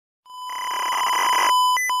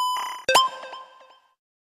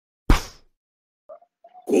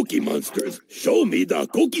Cookie Monsters, show me the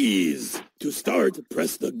cookies. To start,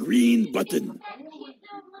 press the green button.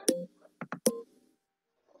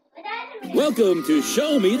 Welcome to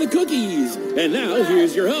Show Me the Cookies. And now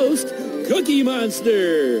here's your host, Cookie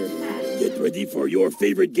Monster. Get ready for your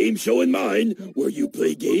favorite game show and mine, where you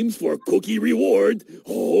play games for cookie reward.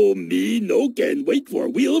 Oh, me no can wait for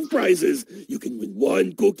Wheel of Prizes. You can win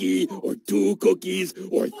 1 cookie, or 2 cookies,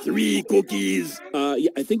 or 3 cookies. Yeah,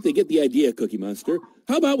 I think they get the idea, Cookie Monster.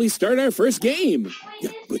 How about we start our first game?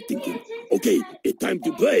 Yeah, good thinking. Okay, it's time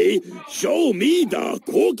to play Show Me the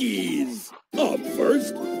Cookies. Up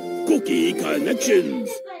first, Cookie Connections.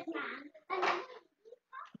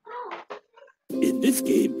 In this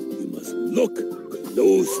game, you must look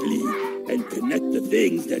closely and connect the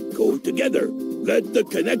things that go together. Let the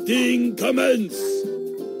connecting commence.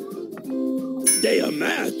 Stay a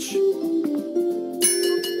match.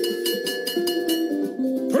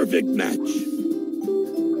 Perfect match.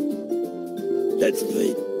 Let's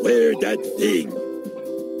play Where That Thing.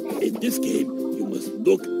 In this game, you must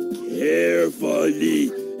look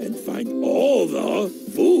carefully and find all the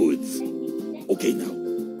foods. Okay, now.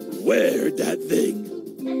 Where that thing?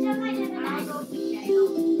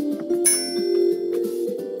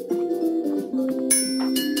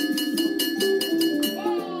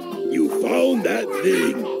 You found that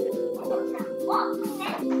thing.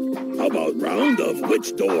 How about round of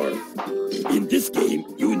which door? In this game,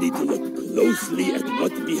 you need to look closely at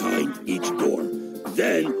what's behind each door.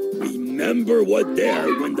 Then remember what's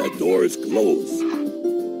there when the doors close.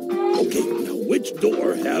 Okay, now which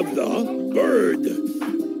door have the bird?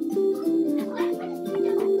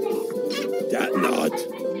 That not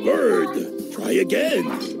bird. Try again.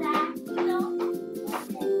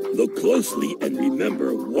 Look closely and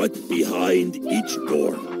remember what's behind each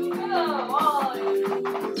door.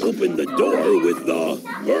 Open the door with the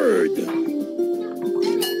bird.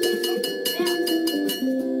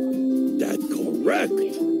 That's correct.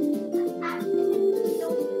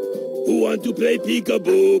 Who want to play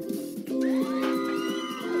peekaboo?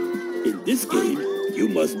 In this game, you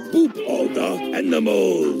must boop all the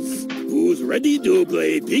animals. Who's ready to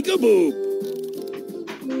play peekaboo?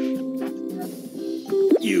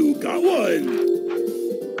 You got one.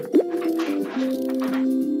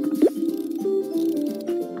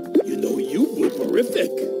 You know you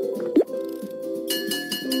booperific.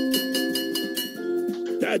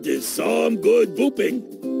 That is some good booping.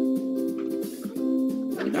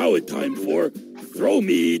 Now it's time for Throw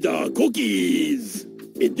Me the Cookies.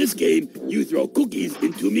 In this game, you throw cookies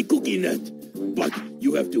into me cookie net. But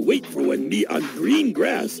you have to wait for when me on green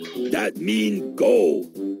grass. That mean go.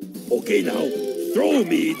 Okay, now, throw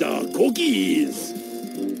me the cookies.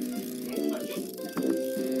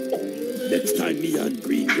 Next time me on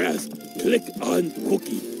green grass, click on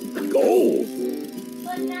cookie. Go.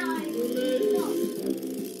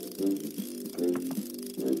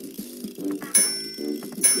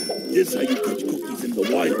 This is how you catch cookies in the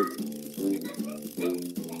wild.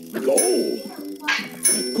 Go.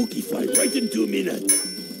 That cookie fly right into me net.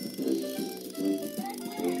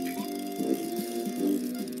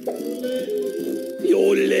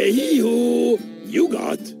 Yodel-hee-hoo! You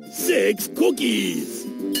got 6 cookies.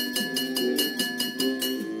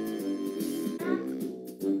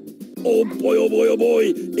 Oh boy, oh boy, oh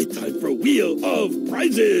boy. It's time for Wheel of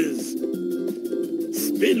Prizes.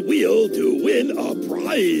 Spin wheel to win a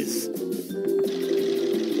prize.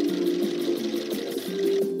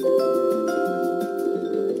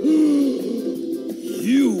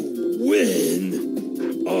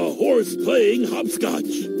 Horse playing hopscotch.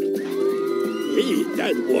 Hey,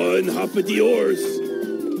 that one hoppity horse.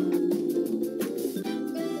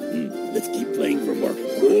 Let's keep playing for more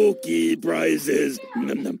cookie prizes.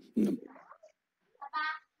 Nom, nom, nom.